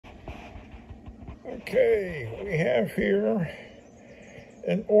Okay, we have here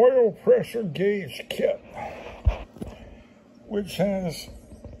an oil pressure gauge kit, which has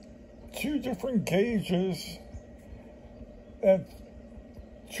two different gauges at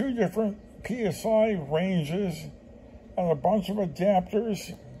two different PSI ranges and a bunch of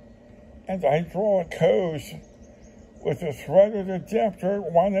adapters and a hydraulic hose with a threaded adapter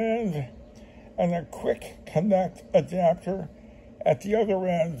at one end and a quick connect adapter at the other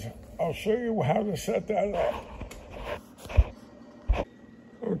end. I'll show you how to set that up.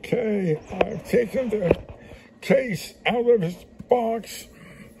 Okay, I've taken the case out of its box,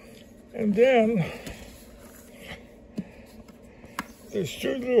 and then there's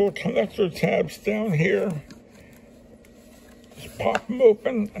two little connector tabs down here. Just pop them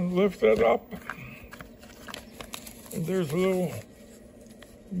open and lift it up. And there's a little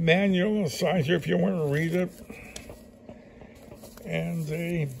manual inside here if you want to read it. And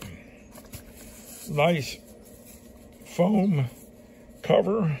a nice foam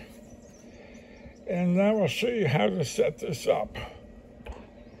cover. And now I'll show you how to set this up.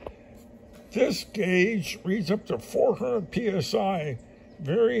 This gauge reads up to 400 psi,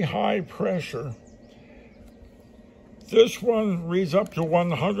 very high pressure. This one reads up to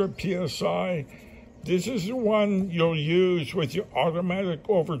 100 psi. This is the one you'll use with your automatic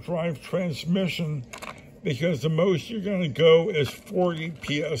overdrive transmission because the most you're going to go is 40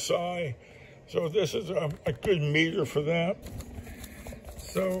 psi. So this is a good meter for that.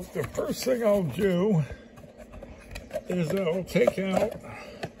 So the first thing I'll do is I'll take out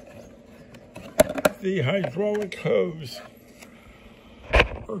the hydraulic hose.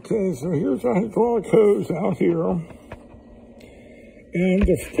 Okay, so here's a hydraulic hose out here. And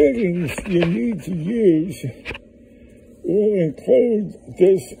the fittings you need to use will include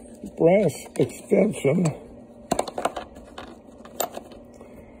this brass extension,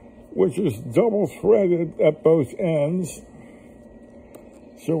 which is double threaded at both ends.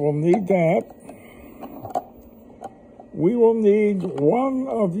 So we'll need that. We will need one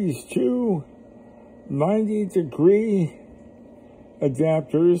of these two 90-degree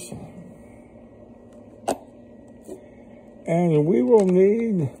adapters. And we will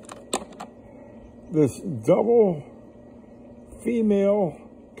need this double female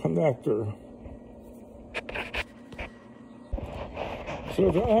connector. So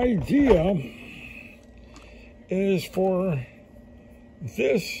the idea is for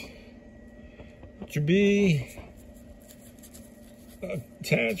this to be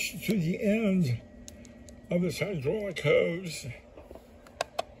attached to the end of this hydraulic hose,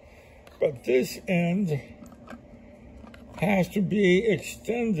 but this end has to be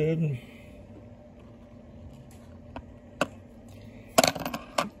extended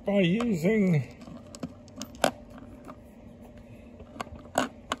by using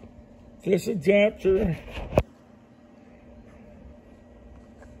this adapter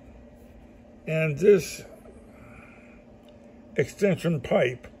and this extension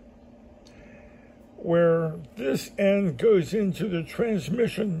pipe, where this end goes into the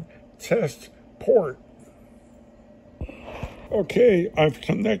transmission test port. Okay, I've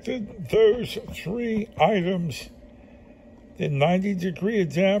connected those three items: the 90-degree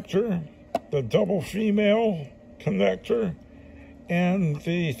adapter, the double female connector, and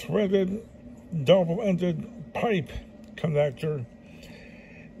the threaded double-ended pipe connector.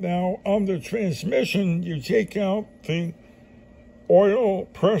 Now, on the transmission, you take out the oil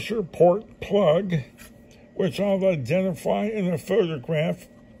pressure port plug, which I'll identify in a photograph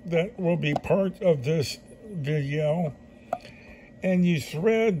that will be part of this video. And you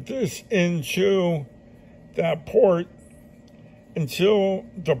thread this into that port until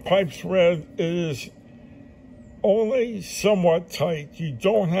the pipe thread is only somewhat tight. You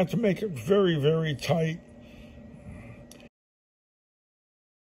don't have to make it very, very tight.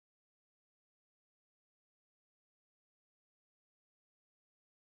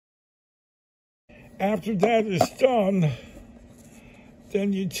 After that is done,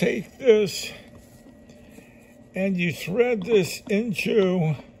 then you take this and you thread this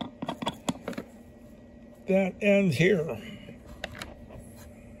into that end here.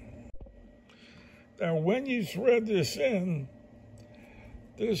 Now, when you thread this in,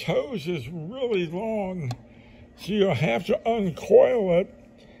 this hose is really long, so you'll have to uncoil it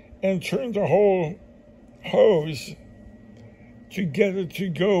and turn the whole hose to get it to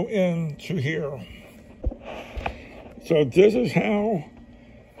go into here. So this is how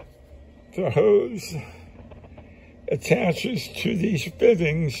the hose attaches to these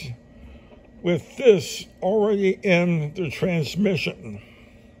fittings with this already in the transmission.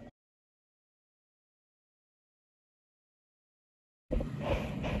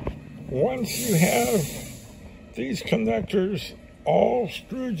 Once you have these connectors all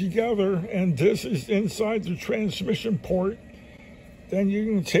screwed together and this is inside the transmission port, then you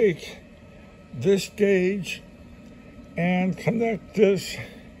can take this gauge and connect this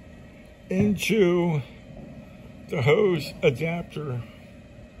into the hose adapter.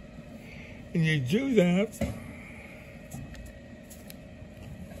 And you do that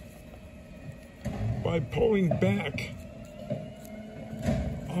by pulling back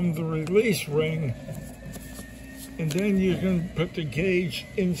on the release ring, and then you can put the gauge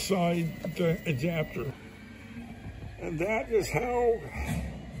inside the adapter. And that is how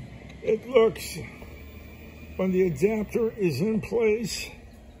it looks when the adapter is in place.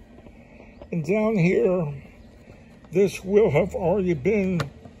 And down here, this will have already been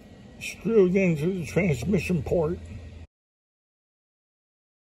screwed into the transmission port.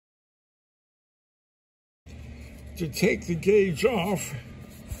 To take the gauge off,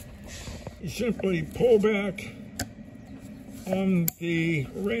 you simply pull back on the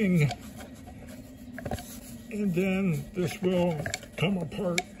ring, and then this will come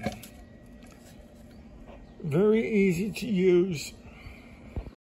apart. Very easy to use.